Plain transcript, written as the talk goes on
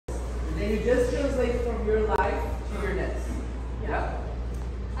then you just translate from your life to your next. Yeah.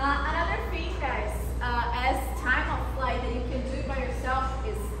 Another thing, guys, as time of flight that you can do by yourself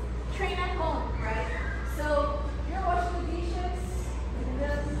is train at home, right? So you're washing the dishes,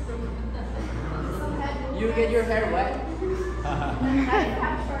 some head movements. You get your hair wet. I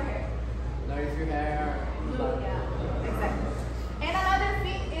have short hair. Not if your hair. Yeah, exactly. And another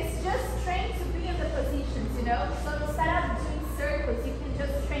thing is just train to be in the positions, you know? So instead of doing circles, you can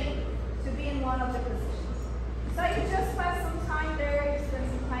just train to be in one of the positions. So you just pass some time there, you spend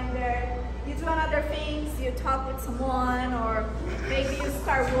some time there. You do another things, you talk with someone, or maybe you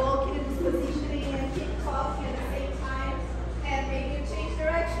start walking in this positioning and keep talking at the same time. And maybe you change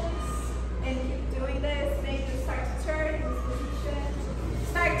directions and keep doing this. Maybe you start to turn in this position,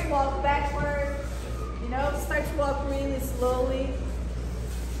 start to walk backward, you know, start to walk really slowly,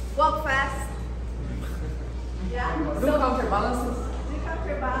 walk fast. Yeah? Do counterbalances. Do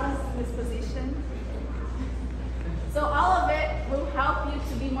counterbalance in this position. So all of it will help you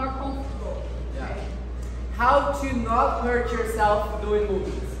to be more comfortable. Yeah. Right? How to not hurt yourself doing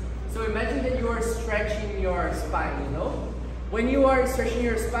movements. So imagine that you are stretching your spine, you know? When you are stretching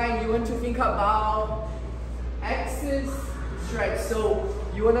your spine, you want to think about axis stretch. So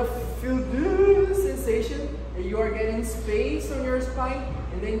you want to feel this sensation that you are getting space on your spine,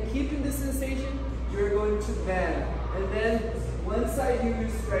 and then keeping the sensation, you're going to bend. And then one side you will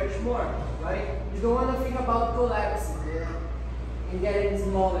stretch more, right? You don't want to think about collapsing and getting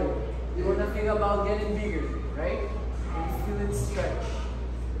smaller. You want to think about getting bigger, right? And feel it stretch.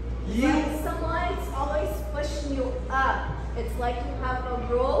 Like someone is always pushing you up. It's like you have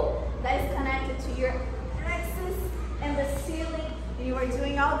a rope that is connected to your axis and the ceiling. You are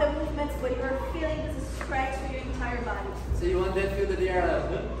doing all the movements, but you are feeling this stretch through your entire body. So you want that feel that they are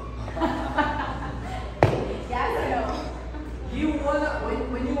like, Yes or no? you wanna,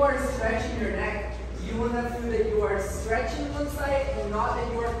 when you are stretching your neck, you wanna feel that you are stretching one side and not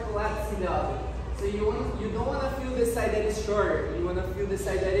that you are collapsing the other. So you don't wanna feel the side that is shorter. You wanna feel the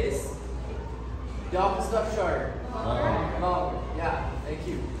side that is the opposite of shorter. Longer. Yeah, thank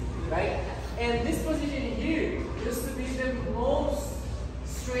you. Right? And this position here used to be the most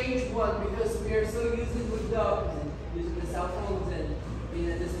strange one because we are so used with the opposite, using the cell phones and being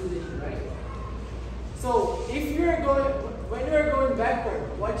in this position, right? So if you are going, when you are going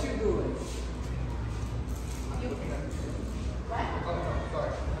backward, what you doing? What? Oh,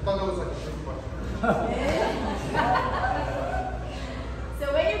 sorry. I thought that was like a trick question. So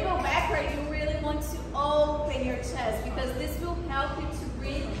when you go backward, you really want to open your chest because this will help you to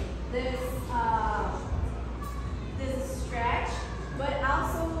breathe this this stretch, but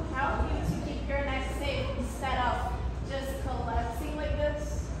also will help you to keep your neck safe instead of just collapsing like this.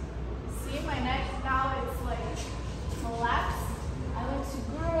 See my neck now, it's like collapsed. I want to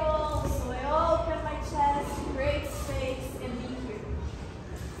grow, so I open my chest, create space, and be here.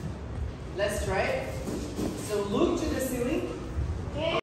 Let's try it.